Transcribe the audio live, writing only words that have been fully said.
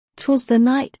'Twas the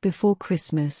night before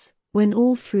Christmas, when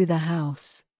all through the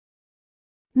house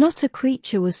not a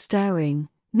creature was stirring,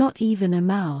 not even a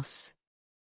mouse.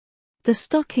 The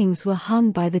stockings were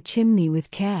hung by the chimney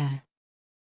with care,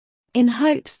 in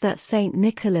hopes that Saint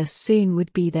Nicholas soon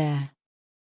would be there.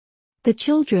 The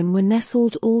children were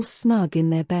nestled all snug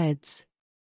in their beds,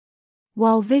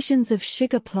 while visions of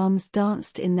sugar plums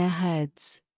danced in their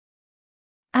heads.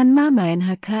 And Mamma in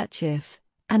her kerchief,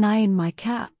 and I in my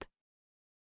cap,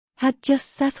 had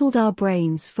just settled our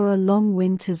brains for a long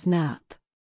winter's nap,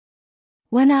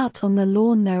 when out on the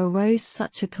lawn there arose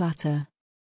such a clatter.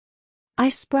 I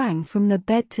sprang from the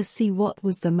bed to see what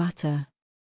was the matter.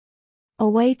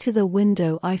 Away to the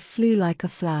window I flew like a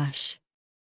flash,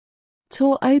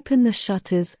 tore open the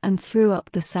shutters and threw up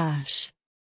the sash.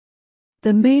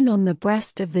 The moon on the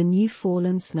breast of the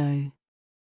new-fallen snow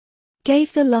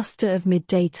gave the lustre of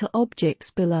midday to objects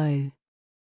below,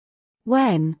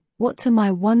 when, what to my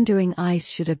wondering eyes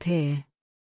should appear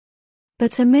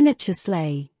but a miniature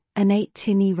sleigh, an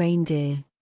 8-tinny reindeer,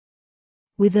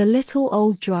 with a little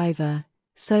old driver,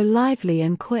 so lively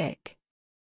and quick,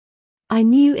 I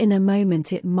knew in a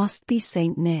moment it must be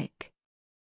Saint Nick.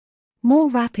 More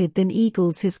rapid than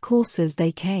eagles his coursers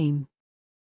they came,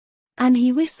 and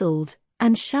he whistled,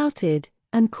 and shouted,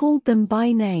 and called them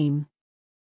by name.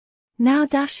 Now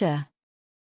Dasher!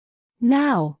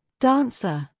 Now,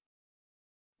 Dancer!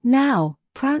 Now,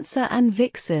 Prancer and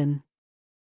Vixen!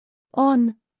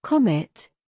 On,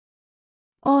 Comet!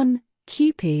 On,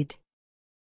 Cupid!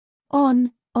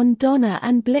 On Donner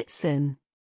and Blitzen!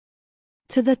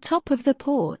 To the top of the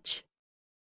porch!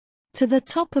 To the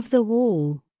top of the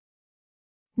wall!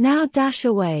 Now dash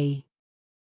away!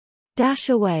 Dash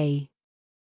away!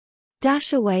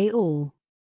 Dash away all!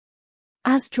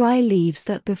 As dry leaves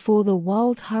that before the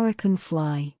wild hurricane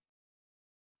fly,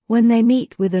 when they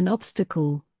meet with an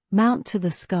obstacle, mount to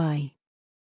the sky.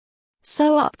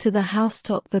 So up to the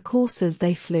housetop the coursers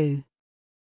they flew,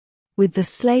 with the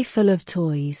sleigh full of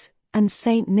toys, and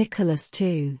Saint Nicholas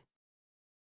too.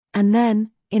 And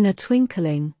then, in a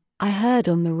twinkling, I heard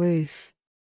on the roof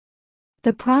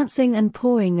the prancing and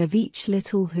pawing of each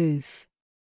little hoof.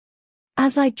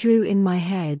 As I drew in my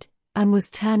head, and was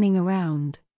turning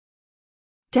around,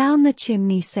 down the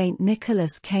chimney Saint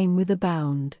Nicholas came with a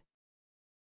bound.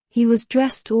 He was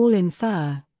dressed all in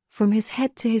fur, from his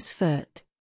head to his foot,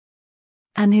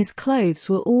 and his clothes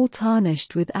were all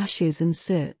tarnished with ashes and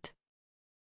soot.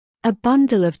 A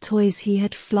bundle of toys he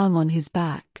had flung on his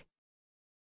back,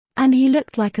 and he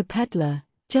looked like a peddler,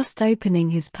 just opening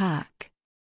his pack.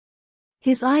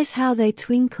 His eyes how they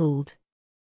twinkled,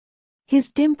 his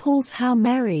dimples how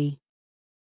merry,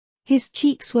 his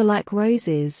cheeks were like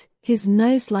roses, his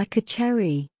nose like a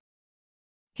cherry,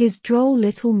 his droll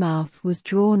little mouth was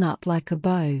drawn up like a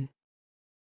bow,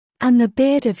 and the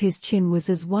beard of his chin was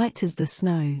as white as the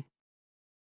snow.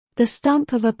 The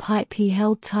stump of a pipe he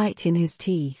held tight in his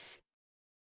teeth,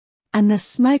 and the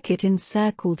smoke it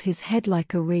encircled his head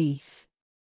like a wreath.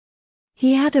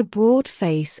 He had a broad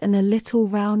face and a little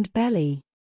round belly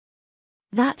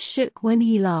that shook when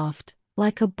he laughed,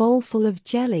 like a bowl full of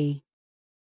jelly.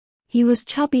 He was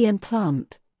chubby and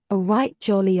plump, a right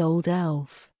jolly old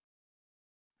elf,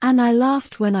 and I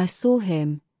laughed when I saw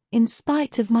him, in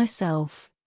spite of myself.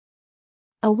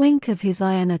 A wink of his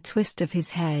eye and a twist of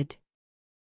his head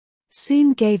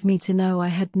soon gave me to know I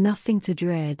had nothing to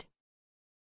dread.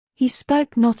 He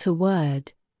spoke not a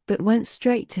word, but went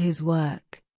straight to his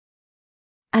work,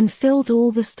 and filled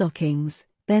all the stockings,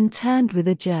 then turned with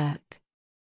a jerk,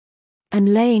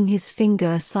 and laying his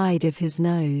finger aside of his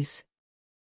nose,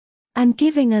 and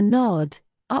giving a nod,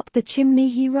 up the chimney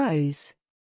he rose.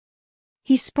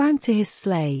 He sprang to his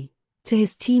sleigh, to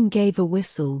his team gave a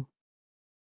whistle,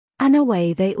 and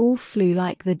away they all flew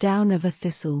like the down of a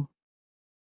thistle.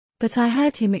 But I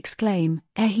heard him exclaim,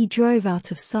 ere he drove out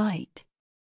of sight,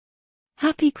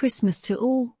 "Happy Christmas to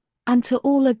all, and to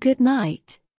all a good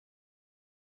night."